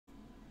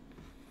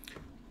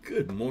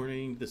Good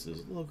morning, this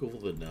is Local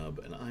the Nub,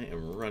 and I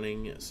am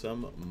running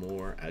some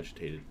more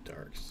Agitated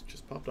Darks.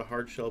 Just popped a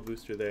hard shell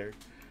booster there,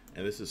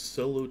 and this is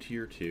solo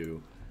tier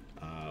 2,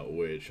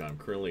 which I'm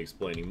currently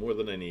explaining more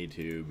than I need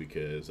to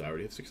because I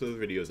already have 6 other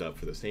videos up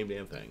for the same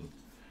damn thing.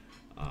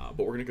 But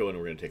we're going to go in and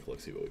we're going to take a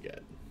look, see what we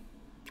get.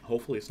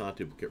 Hopefully it's not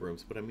duplicate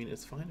rooms, but I mean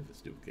it's fine if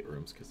it's duplicate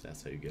rooms because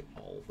that's how you get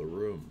all the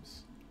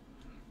rooms.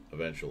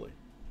 Eventually.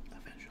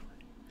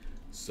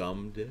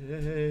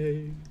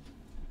 Someday.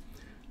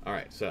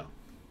 Alright, so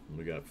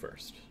we got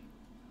first.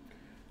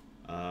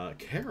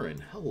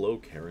 Karen. Hello,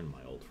 Karen,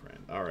 my old friend.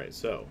 Alright,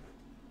 so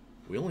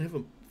we only have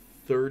a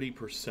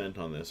 30%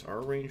 on this.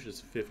 Our range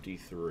is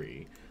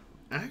 53.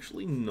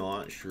 Actually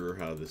not sure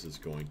how this is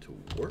going to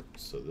work,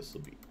 so this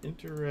will be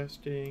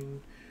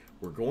interesting.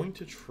 We're going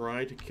to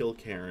try to kill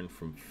Karen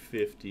from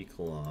 50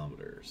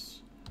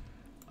 kilometers.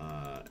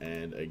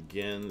 And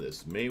again,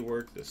 this may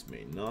work, this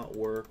may not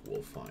work.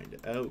 We'll find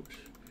out.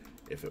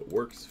 If it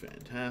works,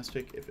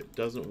 fantastic. If it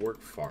doesn't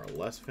work, far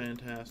less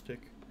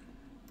fantastic.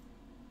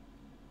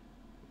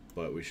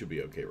 But we should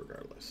be okay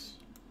regardless.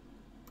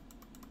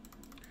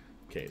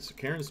 Okay, so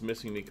Karen's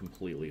missing me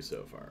completely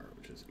so far,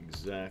 which is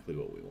exactly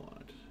what we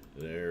want.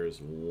 There's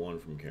one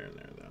from Karen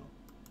there, though.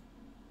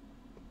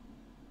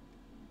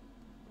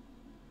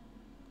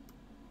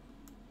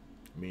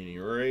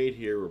 Meaning right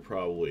here, we're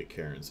probably at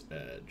Karen's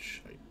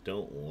edge. I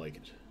don't like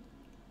it.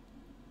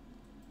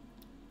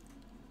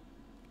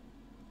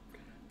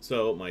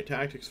 So my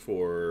tactics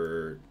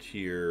for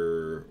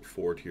tier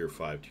 4, tier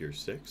 5, tier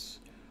 6,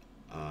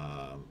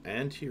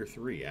 and tier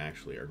 3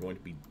 actually are going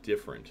to be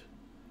different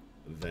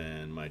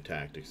than my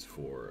tactics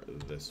for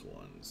this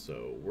one.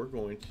 So we're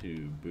going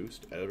to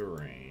boost out of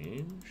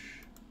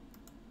range,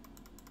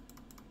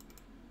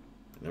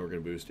 and then we're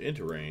going to boost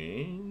into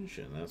range,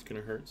 and that's going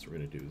to hurt, so we're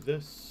going to do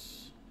this.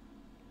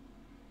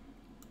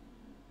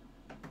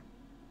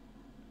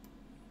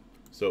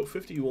 So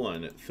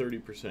 51 at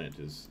 30%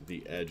 is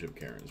the edge of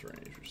Karen's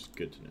range, which is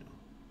good to know.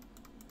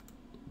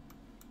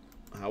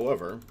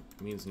 However,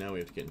 it means now we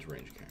have to get into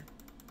range of Karen.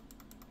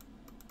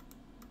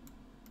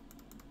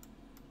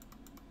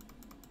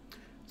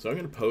 So I'm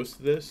going to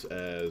post this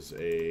as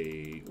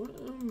a, well,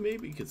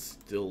 maybe you could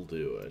still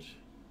do it,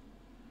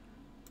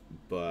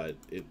 but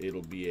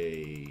it'll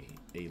be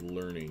a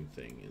learning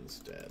thing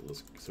instead.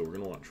 So we're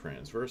going to want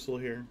transversal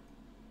here.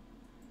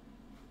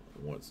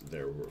 Once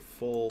there we're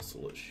full, so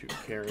let's shoot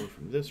Karen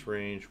from this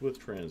range with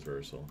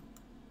transversal.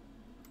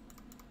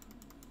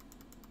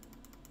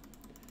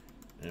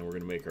 And we're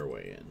going to make our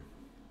way in.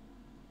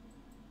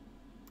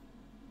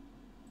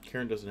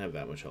 Karen doesn't have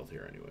that much health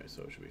here anyway,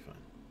 so it should be fine.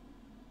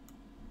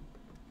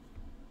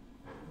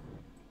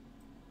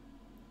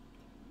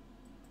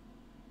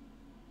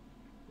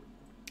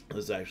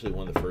 This is actually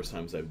one of the first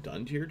times I've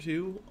done tier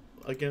 2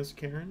 against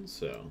Karen,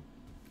 so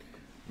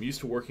I'm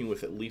used to working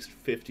with at least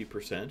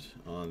 50%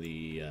 on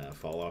the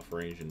fall-off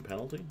range and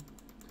penalty.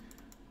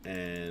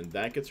 And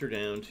that gets her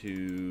down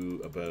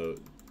to about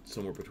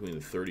somewhere between the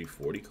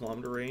 30-40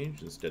 kilometer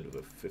range instead of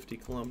a 50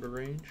 kilometer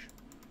range.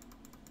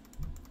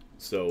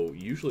 So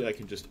usually I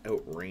can just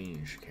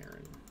outrange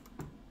Karen,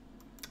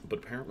 but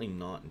apparently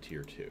not in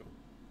tier 2.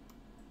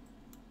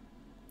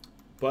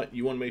 But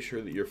you want to make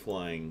sure that you're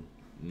flying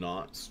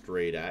not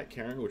straight at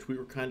Karen, which we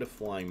were kind of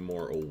flying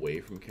more away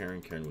from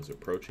Karen. Karen was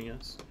approaching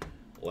us.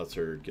 Lets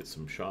her get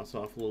some shots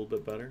off a little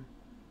bit better.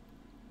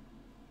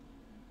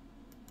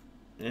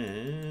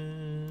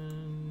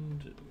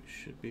 And we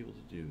should be able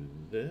to do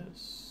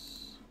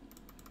this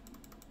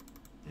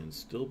and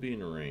still be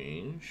in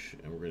range.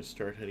 And we're going to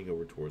start heading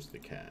over towards the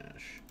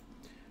cache.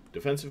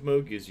 Defensive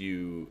mode gives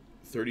you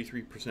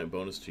 33%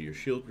 bonus to your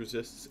shield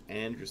resists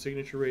and your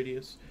signature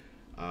radius,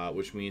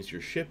 which means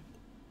your ship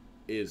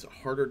is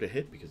harder to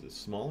hit because it's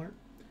smaller.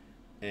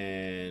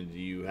 And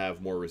you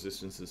have more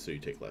resistances, so you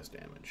take less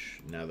damage.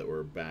 Now that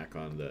we're back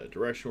on the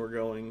direction we're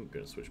going, I'm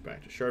going to switch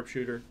back to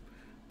Sharpshooter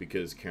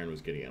because Karen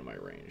was getting out of my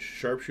range.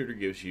 Sharpshooter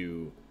gives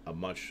you a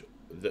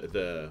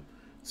the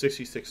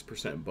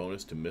 66%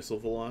 bonus to missile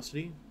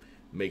velocity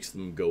makes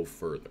them go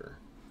further.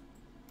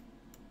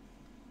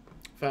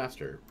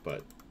 Faster,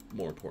 but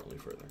more importantly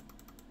further.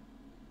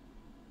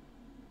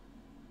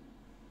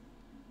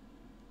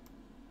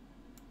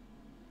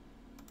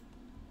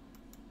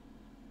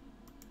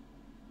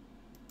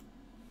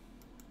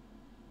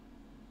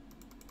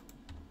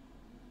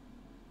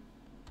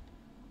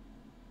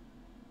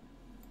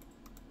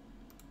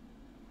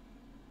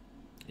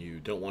 You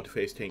don't want to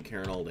face tank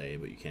Karen all day,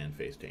 but you can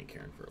face tank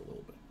Karen for a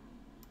little bit.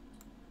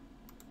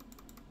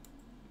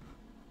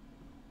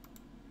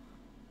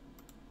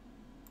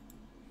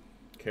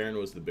 Karen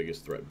was the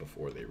biggest threat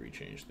before they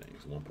rechanged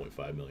things.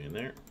 1.5 million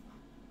there.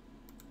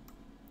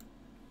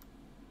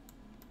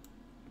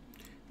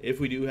 If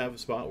we do have a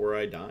spot where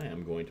I die,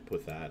 I'm going to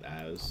put that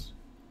as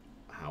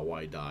how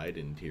I died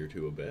in Tier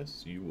 2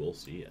 Abyss. You will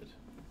see it.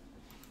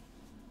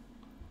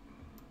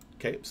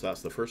 Okay, so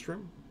that's the first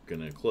room.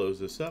 Gonna close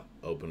this up,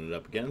 open it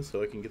up again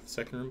so I can get the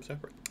second room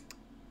separate.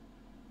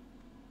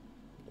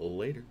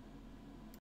 Later.